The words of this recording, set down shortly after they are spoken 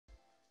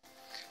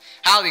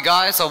Howdy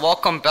guys, and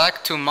welcome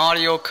back to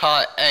Mario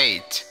Kart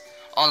 8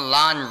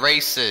 online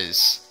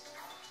races.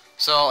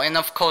 And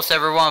of course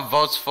everyone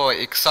votes for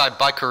Excite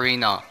Bike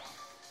Arena.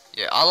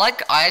 Yeah,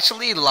 I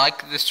actually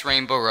like this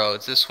Rainbow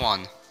Road, this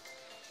one.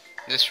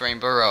 This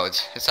Rainbow Road.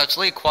 It's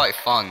actually quite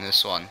fun,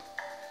 this one.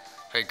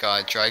 Okay,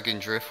 got Dragon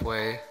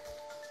Driftway.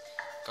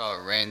 Got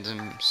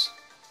randoms.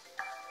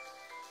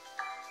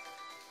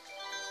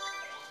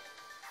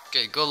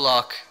 Okay, good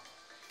luck.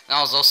 And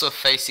I was also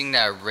facing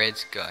that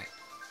red guy.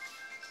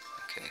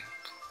 Okay.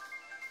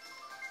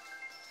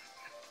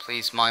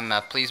 Please my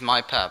map, please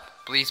my pap,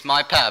 please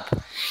my pap.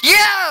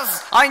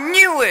 Yes! I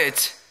knew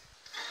it!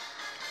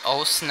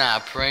 Oh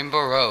snap,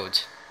 Rainbow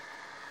Road.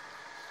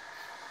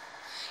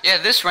 Yeah,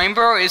 this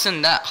Rainbow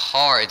isn't that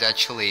hard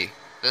actually.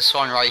 This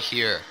one right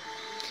here.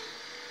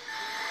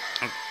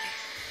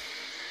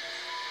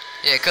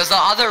 Yeah, cause the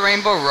other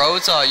Rainbow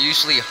Roads are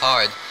usually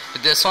hard,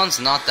 but this one's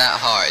not that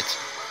hard.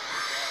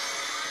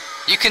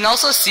 You can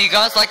also see,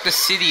 guys, like the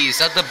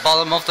cities at the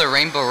bottom of the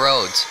Rainbow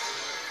Road,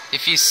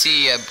 if you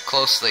see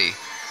closely.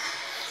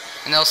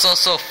 And there's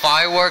also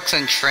fireworks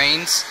and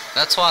trains.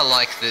 That's why I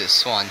like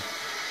this one.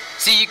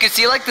 See, you can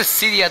see like the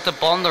city at the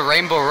bottom of the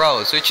Rainbow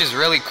Roads, which is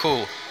really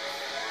cool.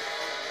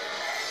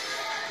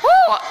 Woo!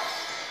 What?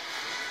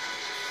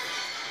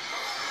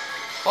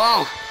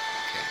 Whoa!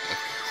 Okay,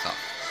 stop.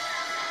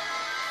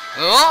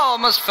 Oh,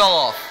 almost fell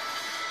off.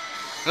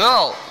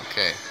 Oh,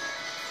 okay.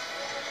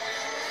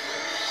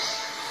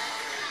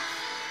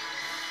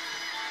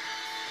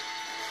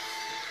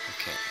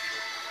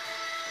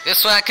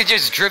 This way I could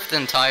just drift the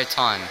entire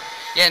time.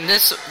 Yeah, and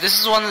this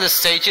is one of the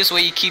stages where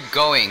you keep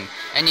going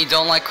and you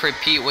don't like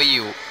repeat where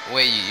you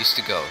used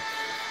to go.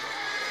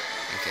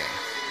 Okay.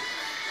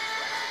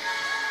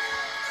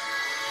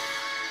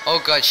 Oh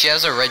god, she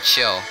has a red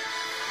shell.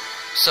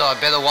 So I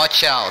better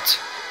watch out.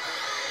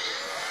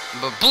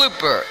 But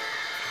blooper.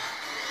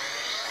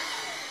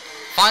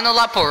 Final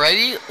lap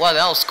already? Wow,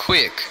 that was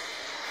quick.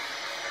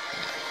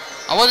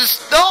 I was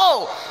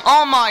no!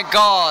 Oh my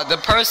god, the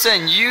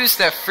person used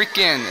that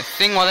freaking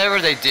thing, whatever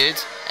they did,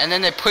 and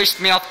then they pushed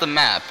me off the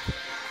map.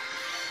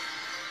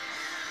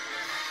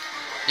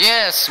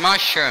 Yes,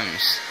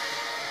 mushrooms.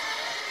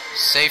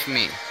 Save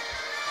me.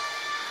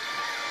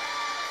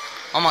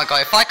 Oh my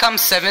god, if I come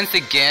 7th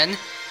again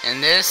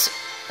in this,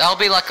 that'll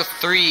be like a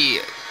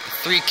three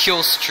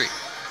kill streak.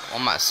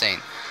 What am I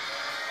saying?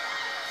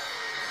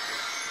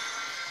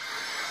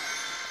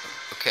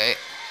 Okay.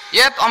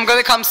 Yep, I'm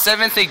gonna come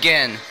 7th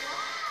again.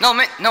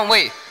 No,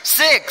 wait.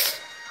 6th!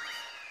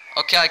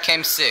 Okay, I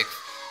came 6th.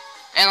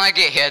 And I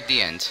get hit at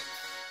the end.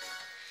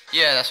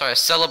 Yeah, that's right.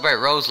 Celebrate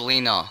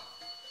Rosalina.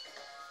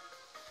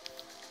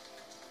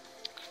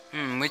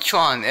 Which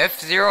one?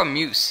 F-Zero,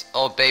 Muse,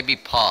 or Baby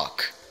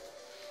Park?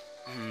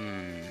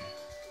 I'm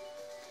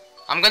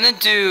gonna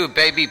do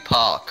Baby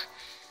Park.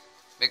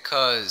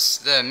 Because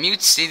the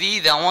Mute City,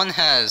 that one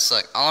has,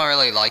 like, I don't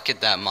really like it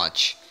that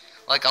much.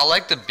 Like, I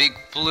like the big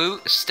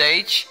blue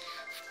stage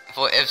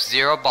for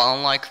F-Zero, but I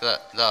don't like the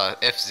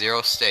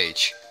F-Zero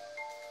stage.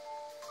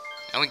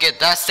 And we get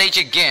that stage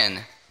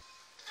again.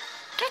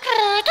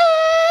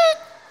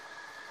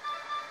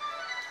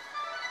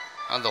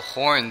 Oh, the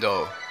horn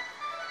though.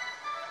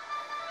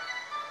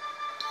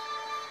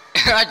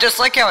 I just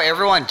like how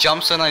everyone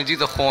jumps when I do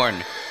the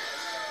horn.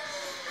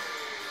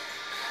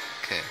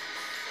 Okay.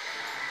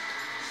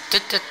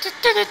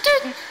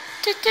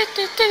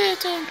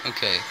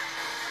 Okay.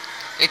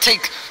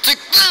 Take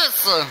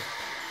this!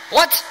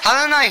 What?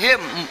 How did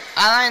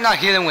I not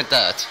hit him with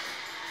that?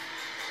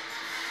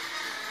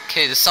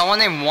 Okay, there's someone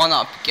named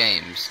 1-Up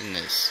Games in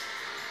this.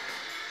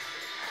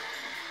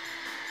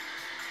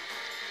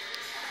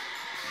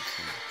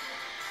 Okay.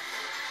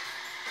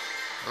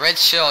 Red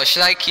shell,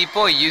 should I keep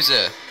or use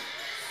it?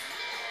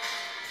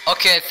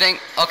 Okay,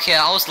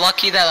 I was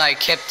lucky that I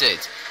kept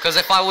it. Because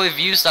if I would have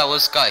used that, I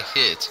would have got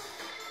hit.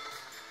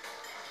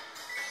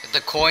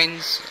 The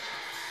coins.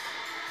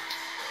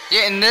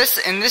 Yeah, in this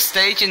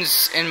stage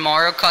in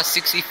Mario Kart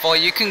 64,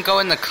 you can go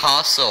in the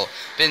castle.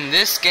 But in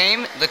this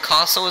game, the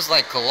castle is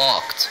like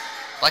locked.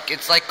 Like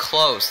it's like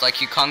closed,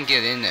 like you can't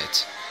get in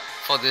it.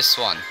 For this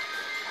one.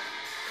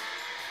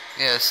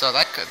 Yeah, so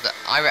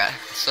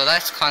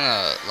that's kind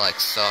of like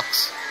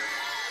sucks.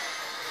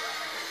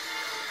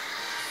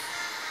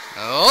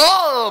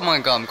 Oh my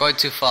god, I'm going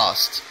too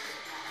fast.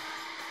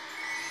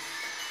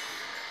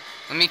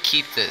 Let me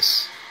keep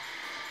this.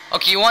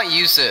 Okay, you won't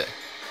use it.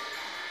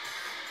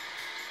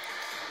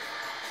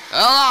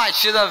 Oh, I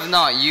should have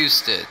not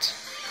used it.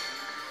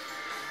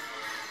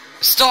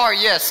 Star,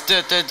 yes.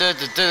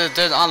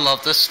 I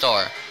love the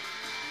star.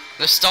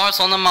 The star's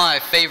one of my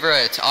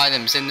favorite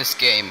items in this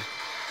game.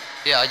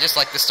 Yeah, I just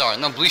like the star.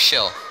 No, blue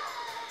shell.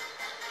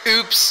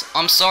 Oops.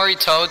 I'm sorry,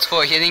 Toads,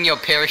 for hitting your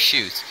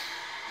parachute.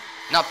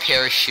 Not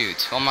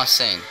parachute. What am I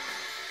saying?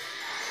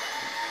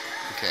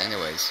 Okay,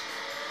 anyways.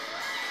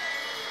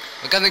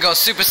 We're gonna go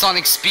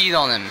supersonic speed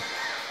on him.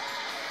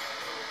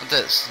 What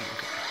this?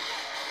 Okay.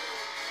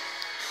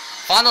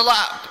 Final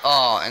lap!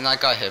 Oh, and I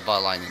got hit by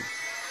lightning.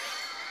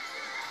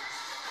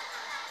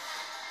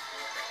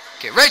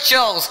 Okay, red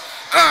shells!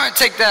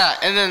 Take that!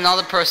 And then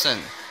another person.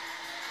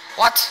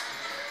 What?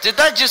 Did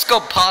that just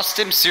go past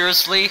him?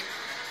 Seriously?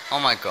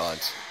 Oh my god.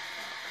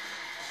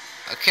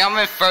 Okay, I'm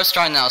in first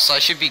right now, so I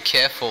should be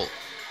careful.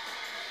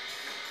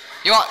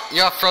 You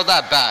want throw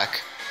that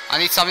back. I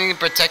need something to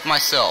protect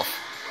myself.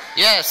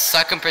 Yes,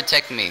 that can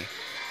protect me.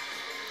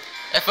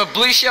 If a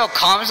blue shell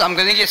comes, I'm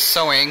gonna get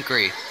so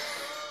angry.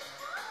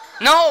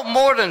 No,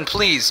 Morton,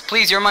 please.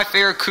 Please, you're my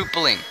favorite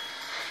Koopaling.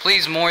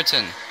 Please,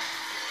 Morton.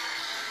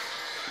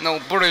 No,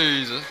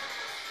 please.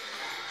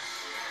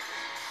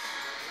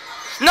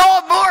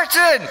 No,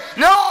 Morton!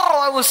 No,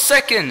 I was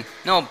second.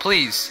 No,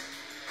 please.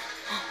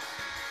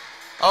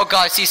 Oh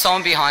god, I see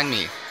someone behind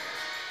me.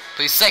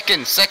 Please,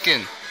 second.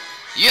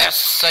 Yes,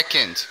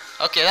 second.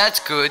 Okay, that's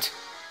good.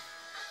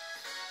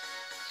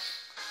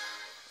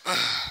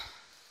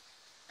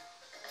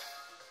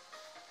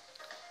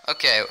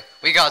 Okay,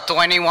 we got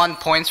 21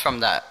 points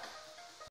from that.